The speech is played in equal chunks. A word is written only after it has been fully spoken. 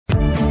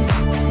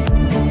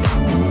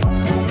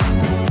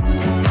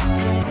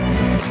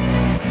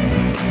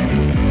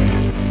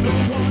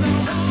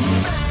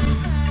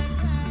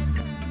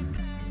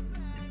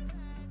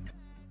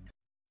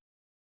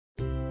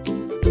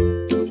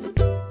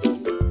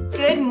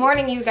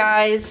morning, you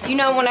guys. You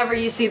know, whenever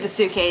you see the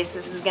suitcase,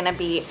 this is gonna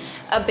be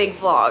a big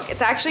vlog.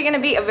 It's actually gonna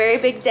be a very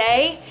big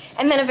day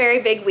and then a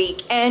very big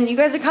week, and you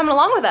guys are coming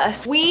along with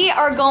us. We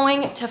are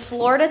going to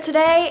Florida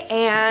today,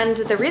 and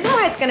the reason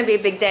why it's gonna be a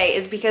big day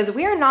is because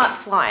we are not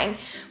flying.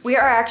 We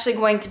are actually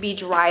going to be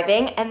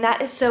driving, and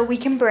that is so we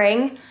can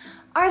bring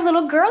our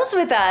little girls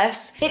with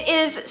us. It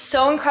is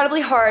so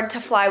incredibly hard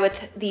to fly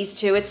with these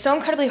two. It's so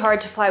incredibly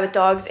hard to fly with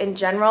dogs in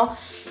general.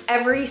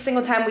 Every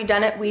single time we've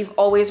done it, we've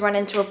always run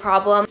into a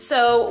problem.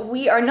 So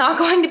we are not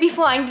going to be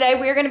flying today.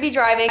 We are gonna be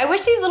driving. I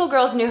wish these little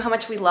girls knew how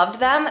much we loved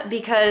them,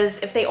 because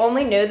if they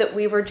only knew that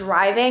we were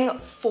driving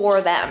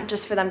for them,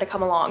 just for them to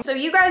come along. So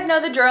you guys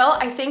know the drill.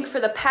 I think for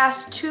the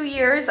past 2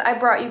 years, I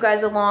brought you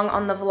guys along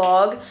on the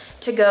vlog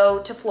to go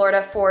to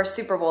Florida for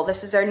Super Bowl.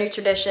 This is our new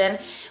tradition.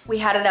 We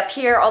had it up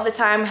here all the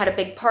time, had a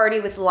big party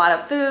with a lot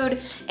of food,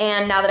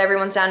 and now that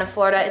everyone's down in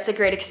Florida, it's a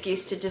great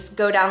excuse to just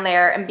go down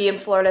there and be in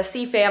Florida,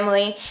 see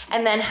family,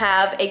 and then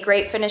have a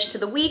great finish to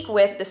the week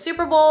with the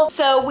Super Bowl.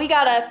 So we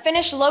gotta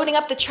finish loading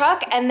up the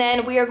truck, and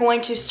then we are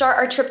going to start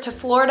our trip to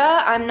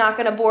Florida. I'm not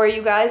gonna bore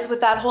you guys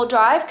with that whole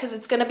drive because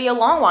it's gonna be a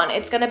long one.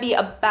 It's gonna be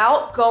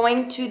about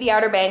going to the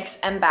Outer Banks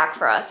and back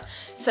for us.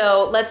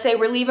 So let's say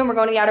we're leaving, we're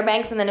going to the Outer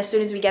Banks, and then as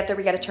soon as we get there,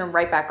 we gotta turn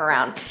right back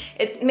around.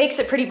 It makes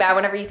it pretty bad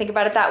whenever you think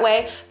about it that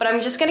way, but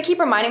I'm just gonna keep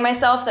reminding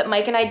myself that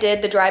Mike and I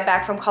did the drive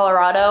back from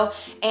Colorado,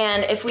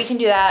 and if we can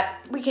do that,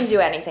 we can do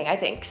anything, I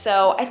think.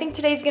 So I think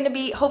today's gonna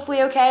be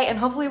hopefully okay, and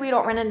hopefully we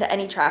don't run into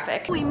any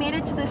traffic. We made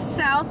it to the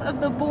south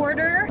of the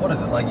border. What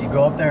is it, like you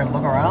go up there and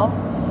look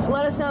around?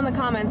 Let us know in the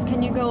comments,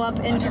 can you go up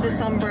into the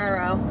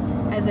sombrero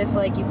as if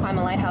like you climb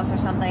a lighthouse or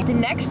something? The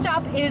next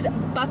stop is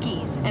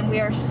Buc-ee's, and we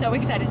are so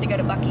excited to go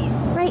to Buc-ee's.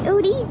 Right,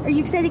 Odie? Are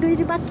you excited to go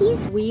to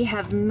Buc-ee's? We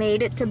have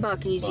made it to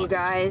Buc-ee's, you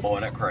guys. Boy,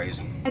 that's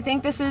crazy. I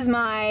think this is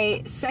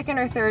my second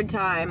or third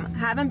time.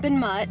 Haven't been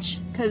much,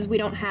 because we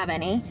don't have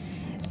any.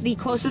 The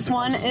closest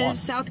one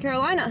is South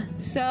Carolina.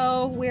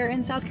 So we're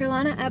in South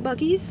Carolina at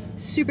Buc-ee's.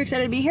 Super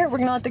excited to be here. We're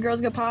gonna let the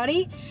girls go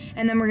potty,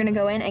 and then we're gonna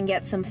go in and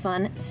get some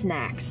fun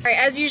snacks. All right,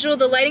 as usual,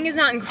 the lighting is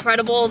not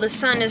incredible. The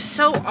sun is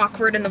so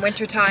awkward in the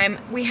wintertime.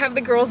 We have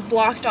the girls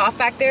blocked off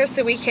back there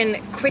so we can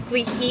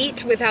quickly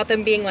eat without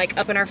them being like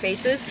up in our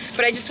faces.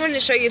 But I just wanted to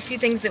show you a few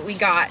things that we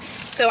got.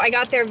 So I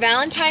got their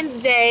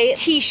Valentine's Day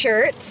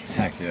t-shirt.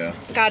 Heck yeah.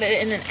 Got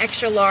it in an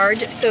extra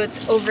large, so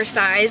it's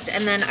oversized,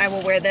 and then I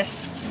will wear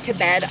this to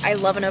bed. I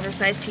love an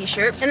oversized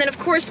t-shirt. And then of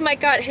course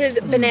Mike got his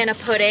banana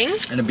pudding.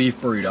 And a beef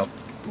burrito.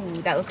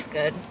 Ooh, that looks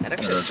good. That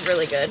actually looks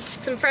really good.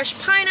 Some fresh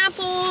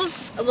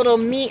pineapples, a little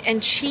meat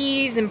and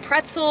cheese and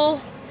pretzel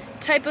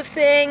type of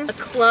thing. A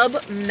club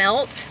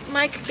melt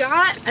Mike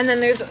got. And then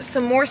there's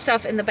some more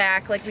stuff in the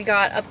back. Like we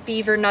got a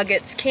beaver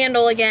nuggets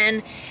candle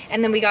again.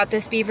 And then we got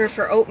this beaver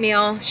for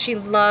oatmeal. She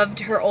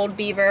loved her old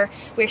beaver.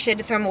 We actually had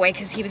to throw him away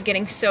because he was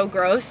getting so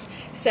gross.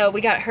 So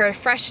we got her a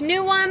fresh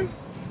new one.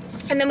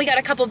 And then we got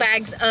a couple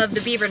bags of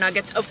the beaver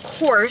nuggets, of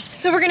course.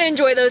 So we're gonna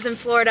enjoy those in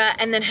Florida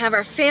and then have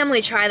our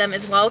family try them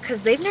as well,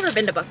 because they've never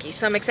been to Buc-ee's.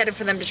 So I'm excited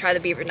for them to try the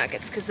beaver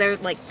nuggets because they're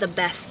like the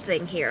best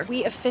thing here.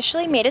 We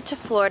officially made it to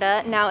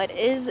Florida. Now it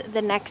is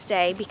the next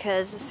day,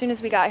 because as soon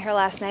as we got here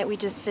last night, we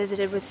just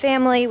visited with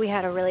family. We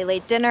had a really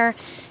late dinner.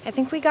 I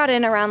think we got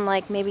in around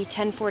like maybe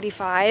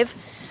 10:45,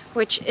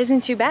 which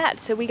isn't too bad.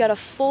 So we got a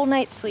full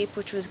night's sleep,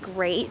 which was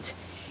great.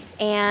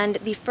 And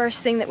the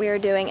first thing that we are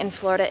doing in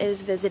Florida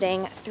is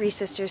visiting Three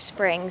Sisters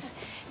Springs.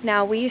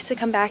 Now, we used to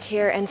come back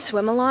here and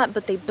swim a lot,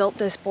 but they built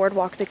this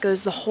boardwalk that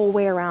goes the whole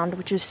way around,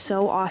 which is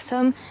so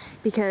awesome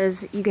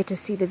because you get to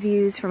see the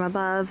views from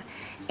above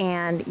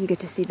and you get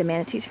to see the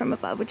manatees from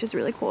above, which is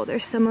really cool.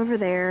 There's some over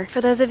there.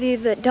 For those of you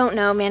that don't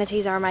know,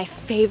 manatees are my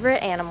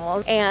favorite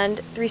animals, and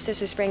Three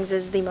Sisters Springs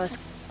is the most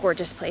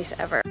gorgeous place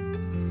ever.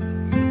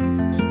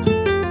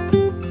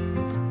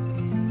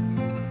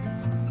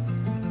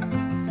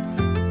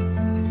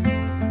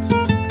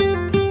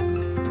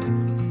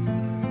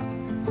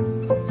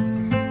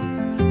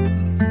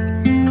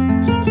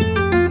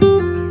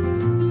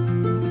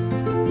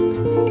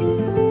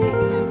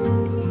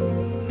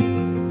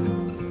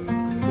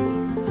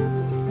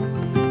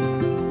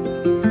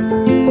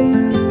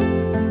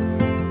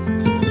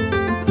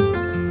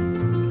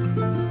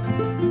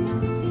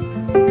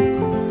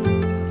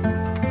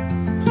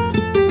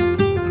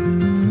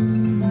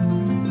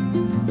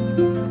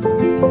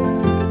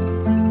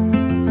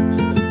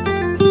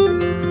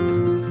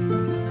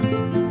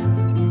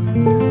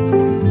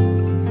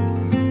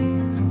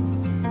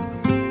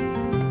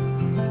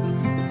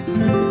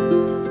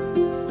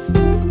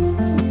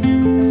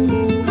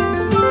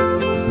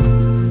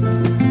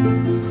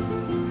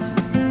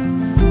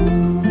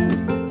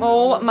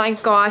 Oh my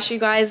gosh, you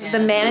guys, the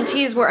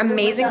manatees were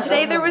amazing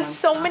today. There was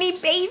so many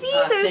babies.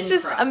 It was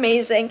just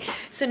amazing.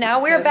 So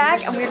now we're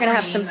back and we're gonna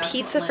have some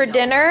pizza for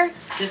dinner.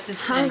 This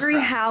is Hungry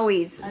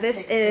Howie's.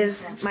 This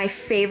is my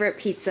favorite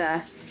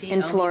pizza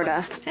in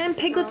Florida. And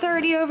Piglet's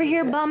already over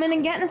here bumming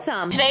and getting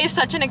some. Today is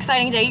such an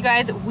exciting day, you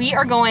guys. We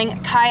are going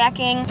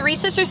kayaking. Three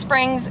Sisters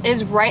Springs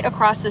is right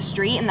across the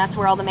street, and that's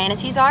where all the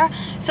manatees are.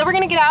 So we're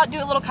gonna get out,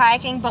 do a little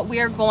kayaking, but we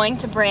are going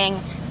to bring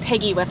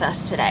Piggy with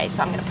us today.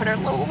 So I'm gonna put her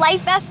little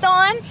life vest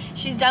on.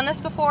 She's done this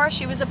before,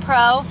 she was a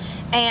pro,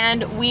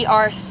 and we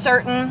are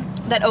certain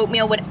that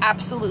Oatmeal would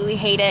absolutely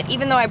hate it.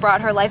 Even though I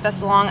brought her life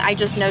vest along, I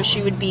just know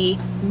she would be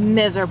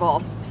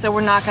miserable. So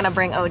we're not gonna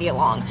bring Odie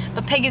along.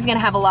 But Piggy's gonna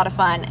have a lot of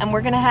fun, and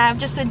we're gonna have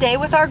just a day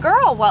with our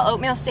girl while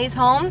Oatmeal stays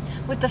home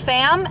with the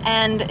fam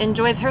and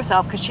enjoys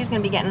herself, because she's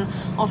gonna be getting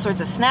all sorts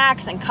of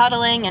snacks and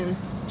cuddling, and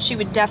she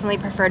would definitely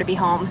prefer to be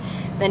home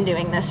than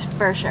doing this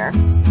for sure.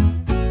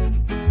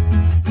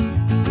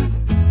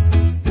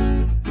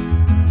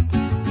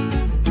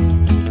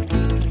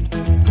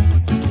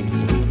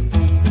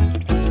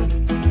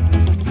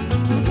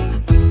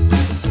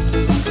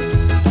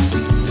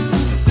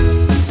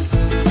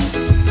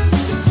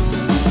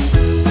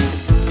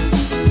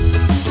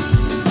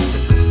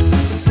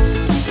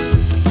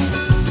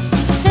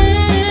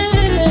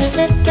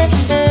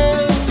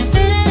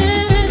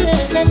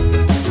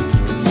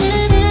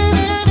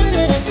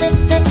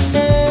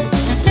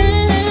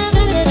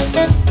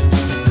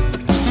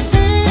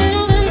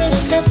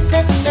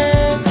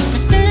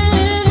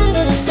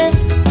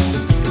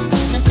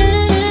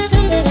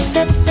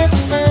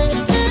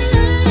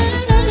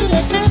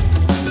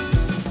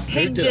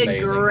 Pig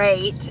did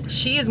great.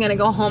 She is gonna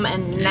go home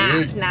and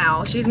nap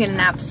now. She's gonna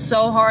nap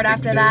so hard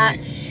after that.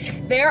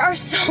 There are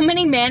so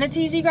many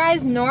manatees, you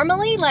guys.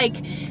 Normally, like,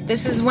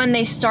 this is when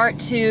they start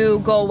to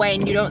go away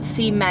and you don't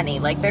see many.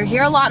 Like, they're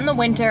here a lot in the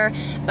winter,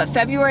 but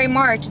February,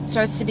 March, it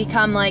starts to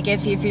become like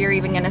if you're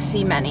even gonna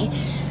see many.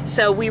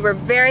 So we were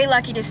very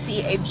lucky to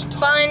see a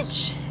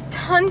bunch,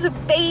 tons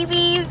of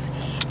babies,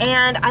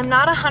 and I'm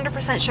not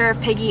 100% sure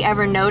if Piggy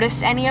ever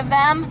noticed any of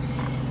them.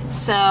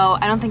 So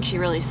I don't think she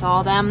really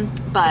saw them,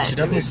 but she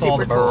definitely saw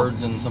the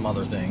birds and some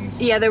other things.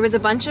 Yeah, there was a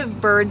bunch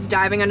of birds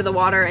diving under the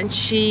water, and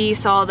she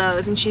saw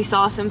those, and she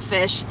saw some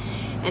fish,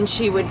 and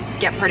she would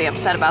get pretty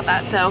upset about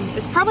that. So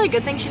it's probably a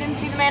good thing she didn't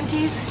see the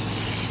manatees,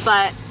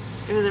 but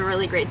it was a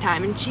really great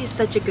time, and she's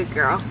such a good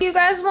girl. You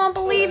guys won't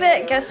believe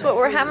it. Guess what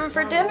we're having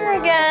for dinner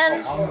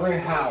again? Hungry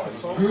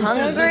Howie's.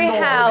 Hungry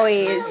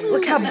Howie's.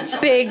 Look how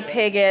big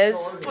Pig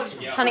is.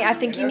 Honey, I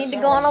think you need to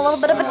go on a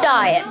little bit of a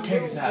diet.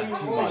 Pig's had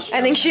too much.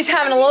 I think she's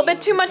having a little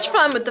bit too much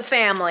fun with the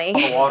family.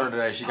 The water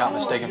today, she got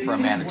mistaken for a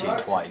manatee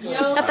twice.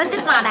 That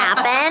did not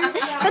happen.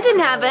 That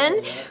didn't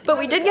happen. But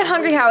we did get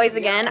Hungry Howie's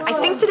again. I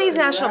think today's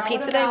National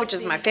Pizza Day, which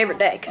is my favorite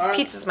day, because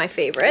pizza's my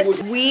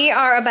favorite. We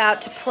are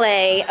about to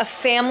play a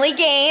family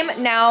game.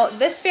 Now,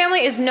 this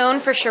family is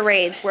known for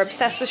charades. We're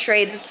obsessed with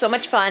charades. It's so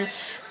much fun.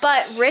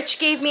 But Rich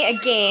gave me a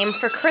game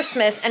for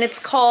Christmas, and it's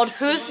called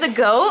Who's the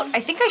Goat? I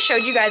think I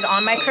showed you guys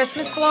on my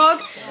Christmas vlog.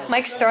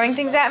 Mike's throwing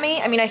things at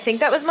me. I mean, I think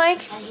that was Mike.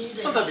 I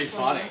thought that'd be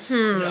funny.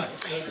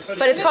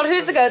 But it's called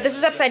Who's the Goat? This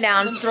is upside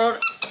down. Throw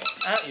it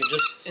at you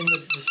just in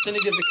the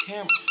vicinity of the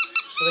camera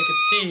so they could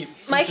see.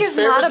 Mike is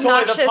not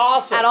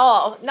obnoxious at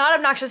all. Not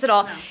obnoxious at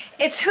all.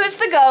 It's Who's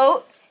the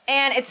Goat?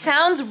 And it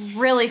sounds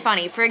really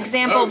funny. For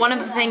example, one of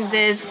the things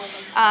is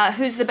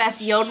who's the best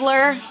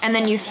yodeler, and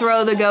then you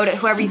throw the goat at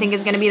whoever you think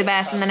is gonna be the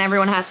best, and then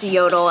everyone has to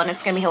yodel, and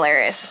it's gonna be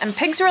hilarious. And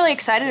Pig's really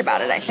excited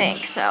about it, I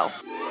think, so.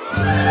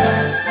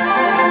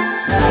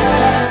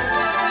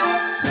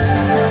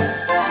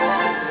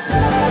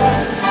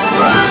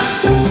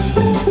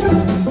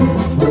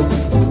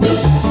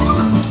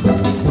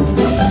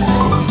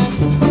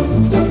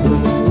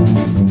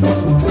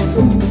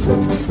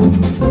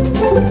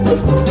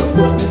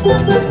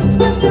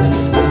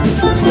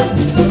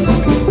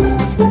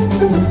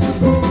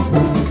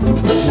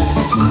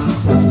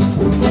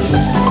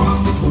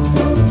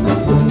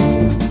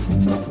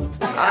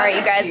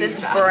 It's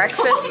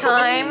breakfast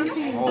time.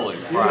 Holy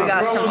crap. We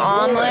got some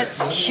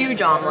omelets,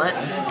 huge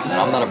omelets.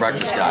 I'm not a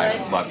breakfast guy,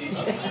 but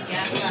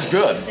this is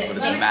good, but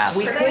it's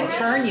massive. We could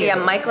turn you. Yeah,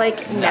 Mike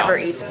never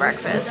eats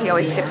breakfast. He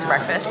always skips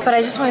breakfast. But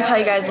I just want to tell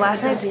you guys,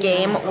 last night's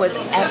game was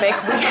epic.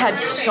 We had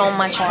so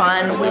much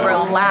fun. We were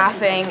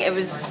laughing. It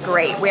was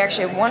great. We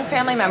actually have one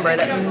family member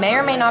that may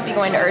or may not be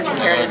going to urgent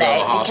care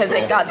today because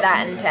it got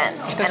that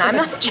intense. And I'm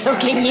not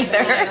joking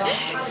either.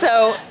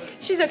 So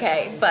she's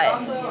okay, but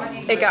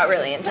it got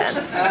really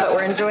intense. But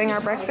we're enjoying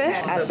our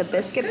breakfast at the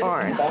Biscuit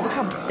Barn. Look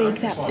how big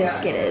that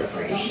biscuit is.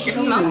 It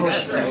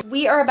smells good.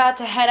 We are about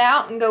to head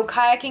out and go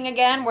kayaking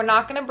again. We're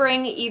not gonna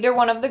bring either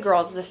one of the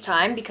girls this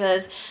time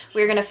because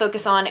we're gonna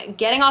focus on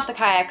getting off the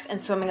kayaks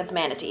and swimming with the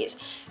manatees.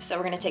 So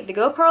we're gonna take the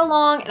GoPro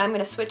along, and I'm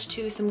gonna switch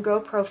to some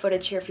GoPro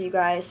footage here for you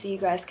guys so you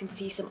guys can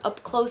see some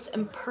up close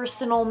and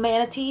personal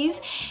manatees,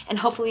 and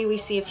hopefully we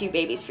see a few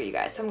babies for you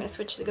guys. So I'm gonna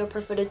switch to the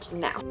GoPro footage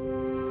now.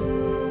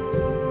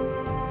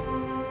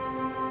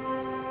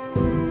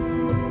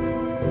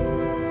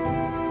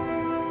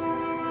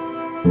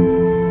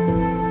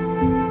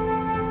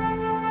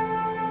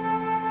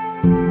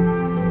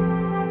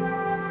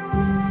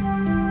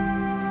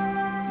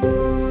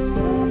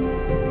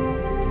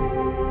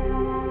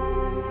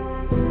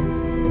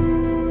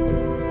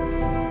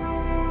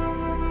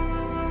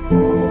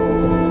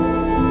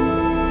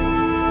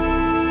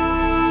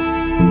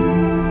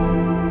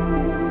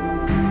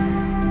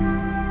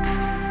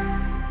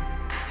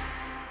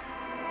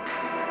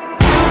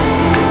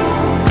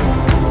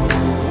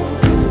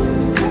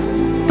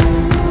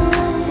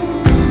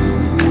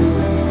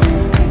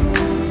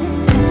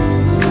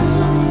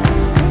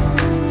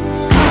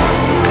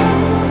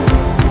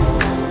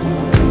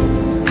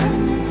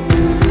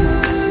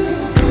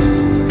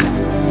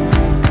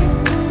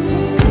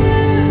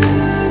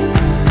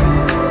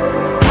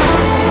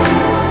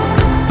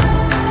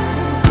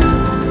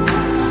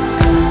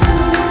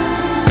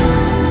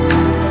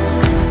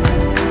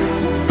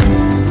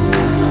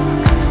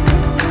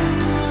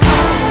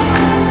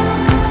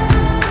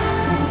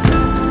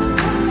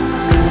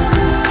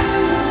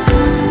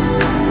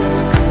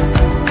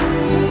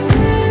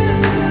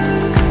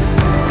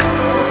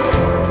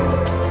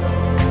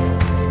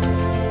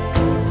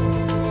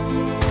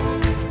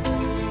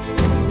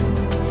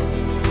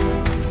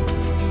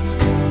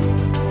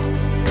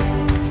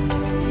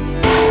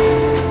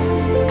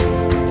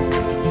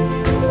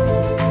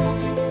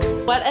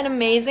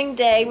 amazing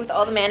day with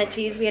all the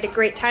manatees. We had a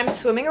great time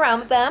swimming around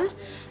with them.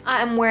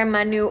 I'm wearing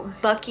my new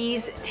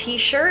Buc-ee's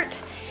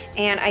t-shirt,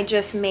 and I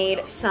just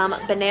made some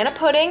banana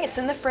pudding. It's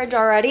in the fridge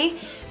already,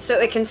 so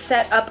it can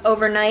set up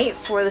overnight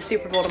for the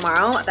Super Bowl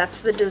tomorrow. That's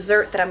the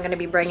dessert that I'm gonna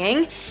be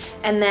bringing.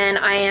 And then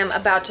I am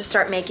about to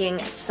start making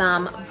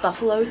some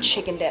buffalo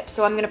chicken dip.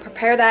 So I'm gonna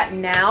prepare that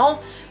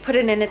now, put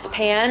it in its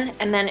pan,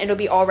 and then it'll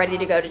be all ready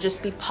to go to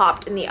just be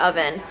popped in the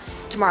oven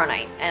tomorrow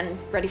night and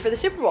ready for the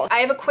Super Bowl. I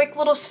have a quick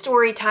little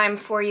story time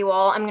for you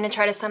all. I'm gonna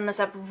try to sum this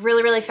up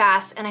really, really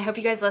fast, and I hope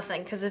you guys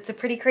listen because it's a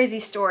pretty crazy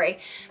story.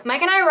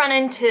 Mike and I run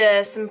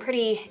into some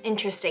pretty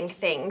interesting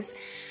things.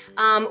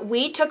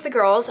 We took the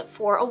girls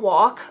for a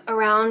walk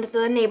around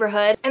the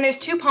neighborhood, and there's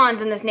 2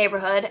 ponds in this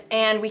neighborhood,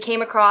 and we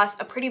came across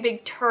a pretty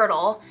big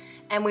turtle,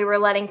 and we were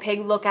letting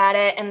Pig look at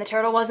it, and the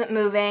turtle wasn't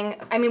moving.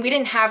 I mean, we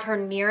didn't have her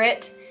near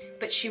it,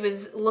 but she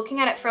was looking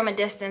at it from a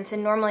distance,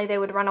 and normally they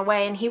would run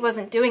away, and he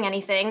wasn't doing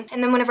anything.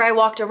 And then whenever I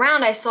walked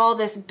around, I saw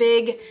this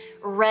big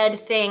red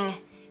thing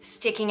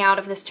sticking out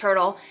of this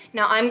turtle.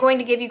 Now I'm going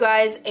to give you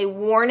guys a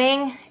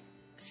warning.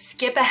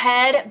 Skip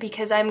ahead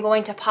because I'm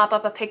going to pop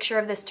up a picture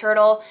of this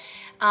turtle.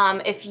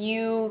 If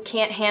you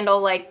can't handle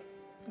like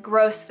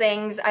gross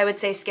things, I would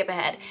say skip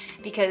ahead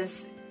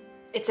because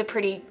it's a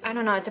pretty, I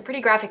don't know, it's a pretty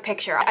graphic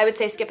picture. I would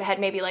say skip ahead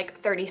maybe like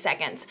 30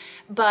 seconds.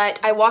 But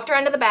I walked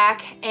around to the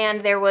back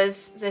and there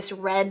was this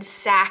red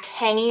sack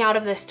hanging out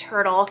of this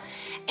turtle,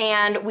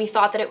 and we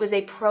thought that it was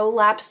a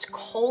prolapsed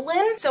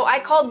colon. So I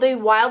called the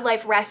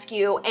wildlife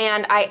rescue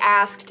and I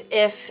asked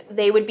if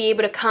they would be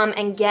able to come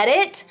and get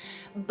it,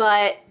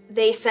 but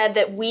they said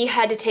that we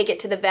had to take it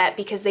to the vet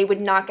because they would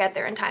not get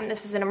there in time.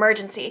 This is an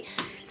emergency.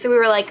 So we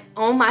were like,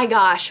 oh my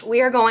gosh, we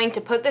are going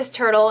to put this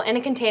turtle in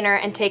a container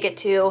and take it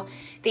to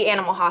the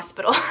animal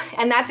hospital.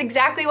 And that's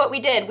exactly what we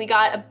did. We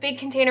got a big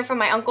container from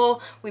my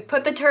uncle. We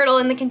put the turtle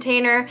in the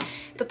container,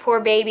 the poor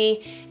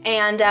baby,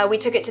 and we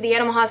took it to the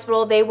animal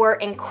hospital. They were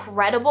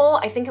incredible.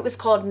 I think it was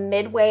called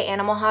Midway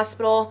Animal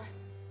Hospital.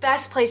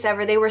 Best place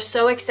ever. They were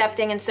so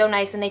accepting and so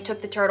nice, and they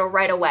took the turtle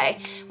right away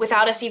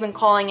without us even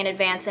calling in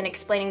advance and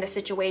explaining the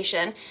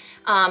situation.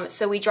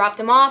 So we dropped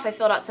him off. I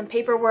filled out some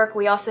paperwork.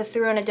 We also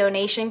threw in a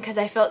donation because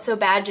I felt so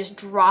bad just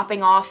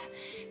dropping off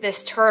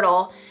this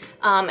turtle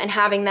and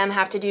having them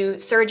have to do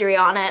surgery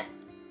on it.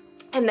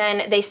 And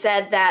then they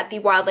said that the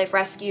wildlife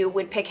rescue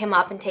would pick him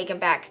up and take him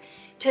back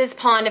to his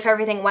pond if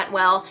everything went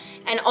well.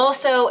 And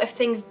also if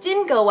things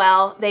didn't go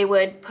well, they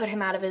would put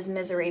him out of his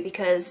misery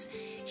because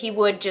he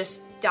would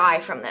just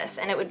die from this,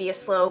 and it would be a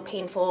slow,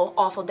 painful,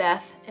 awful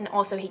death, and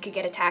also he could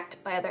get attacked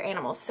by other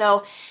animals.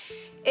 So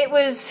it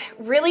was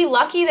really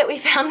lucky that we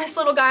found this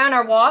little guy on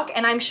our walk,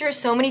 and I'm sure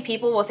so many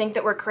people will think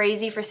that we're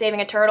crazy for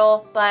saving a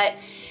turtle, but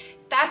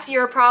that's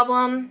your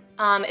problem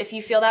if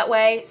you feel that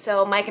way.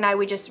 So Mike and I,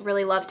 we just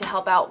really love to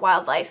help out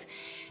wildlife.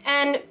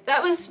 And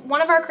that was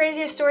one of our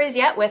craziest stories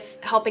yet with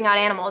helping out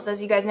animals.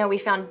 As you guys know, we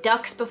found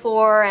ducks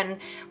before, and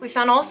we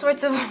found all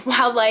sorts of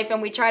wildlife,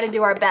 and we try to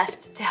do our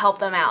best to help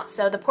them out.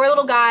 So the poor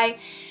little guy,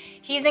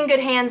 he's in good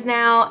hands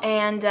now,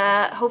 and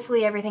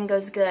hopefully everything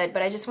goes good.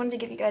 But I just wanted to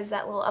give you guys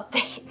that little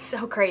update.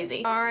 So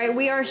crazy. All right,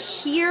 we are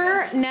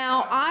here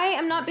now. I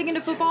am not big into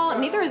football,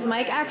 neither is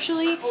Mike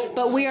actually,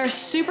 but we are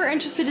super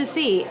interested to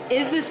see,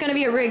 is this gonna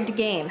be a rigged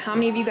game? How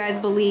many of you guys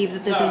believe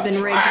that this has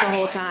been rigged the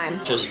whole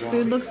time? Just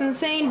Food looks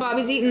insane.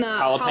 Bobby's eating the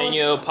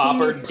jalapeno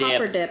popper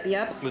dip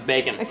yep. with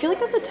bacon. I feel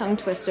like that's a tongue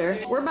twister.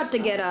 We're about to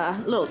get a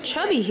little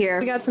chubby here.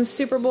 We got some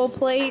Super Bowl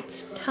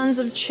plates, tons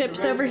of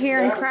chips over here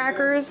and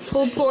crackers,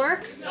 pulled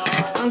pork,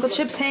 Uncle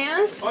Chip's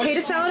hand,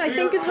 potato salad I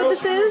think is what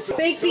this is,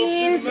 baked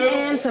beans,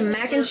 and some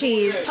mac and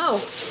cheese. Oh,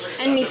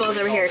 and meatballs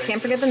over here. Can't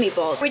forget the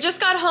meatballs. We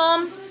just got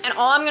home, and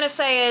all I'm gonna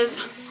say is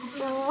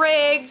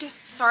rigged.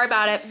 Sorry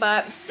about it,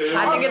 but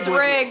I think it's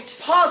rigged.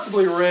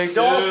 Possibly rigged. It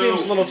all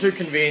seems a little too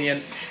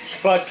convenient.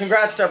 But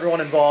congrats to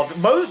everyone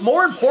involved.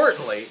 More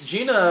importantly,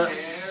 Gina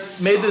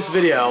made this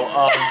video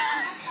of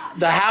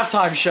the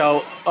halftime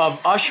show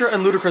of Usher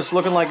and Ludacris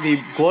looking like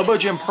the Globo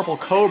Gym Purple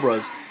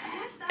Cobras.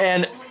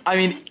 And, I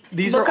mean,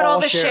 these Look are at all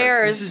all the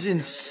shares. This is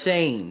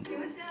insane.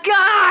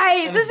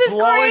 Guys, And this it's is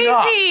blowing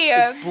up. crazy.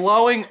 It's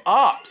blowing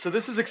up. So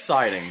this is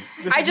exciting.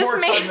 This is more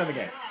exciting than the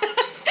game.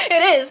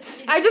 It is.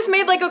 I just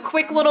made like a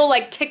quick little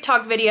like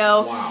TikTok video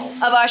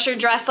of Usher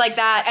dressed like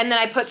that, and then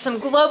I put some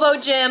Globo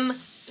Gym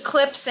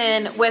clips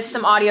in with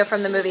some audio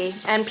from the movie,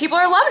 and people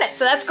are loving it,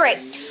 so that's great.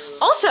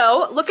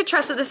 Also, look at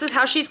Tressa. This is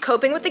how she's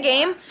coping with the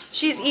game.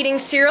 She's eating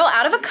cereal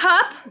out of a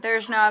cup.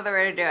 There's no other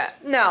way to do it.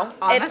 No,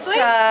 Honestly?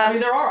 it's I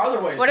mean, there are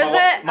other ways. what is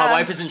it? My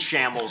wife is in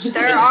shambles.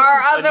 There This are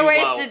is a other new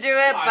ways low. to do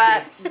it,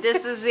 but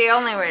this is the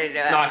only way to do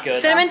it. Not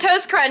good. Cinnamon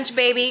Toast Crunch,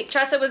 baby.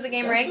 Tressa, was the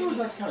game rigged?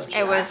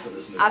 It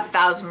was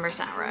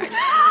 1,000%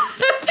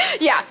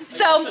 right. Yeah,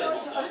 so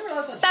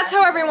that's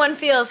how everyone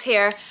feels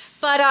here.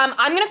 But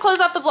I'm gonna close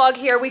off the vlog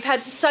here. We've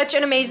had such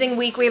an amazing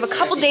week. We have a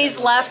couple days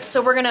left,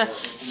 so we're gonna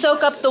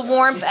soak up the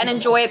warmth and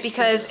enjoy it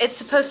because it's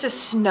supposed to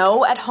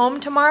snow at home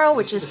tomorrow,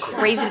 which is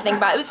crazy to think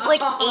about. It was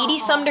like 80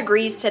 some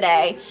degrees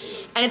today.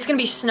 and it's gonna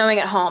be snowing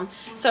at home.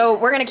 So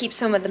we're gonna keep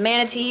swimming with the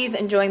manatees,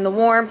 enjoying the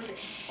warmth,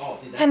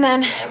 and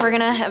then we're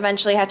gonna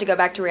eventually have to go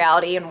back to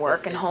reality and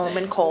work and home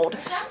and cold.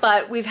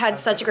 But we've had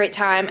such a great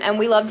time and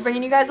we loved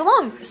bringing you guys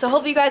along. So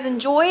hopefully you guys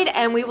enjoyed,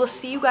 and we will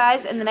see you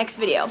guys in the next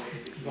video.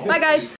 Bye guys.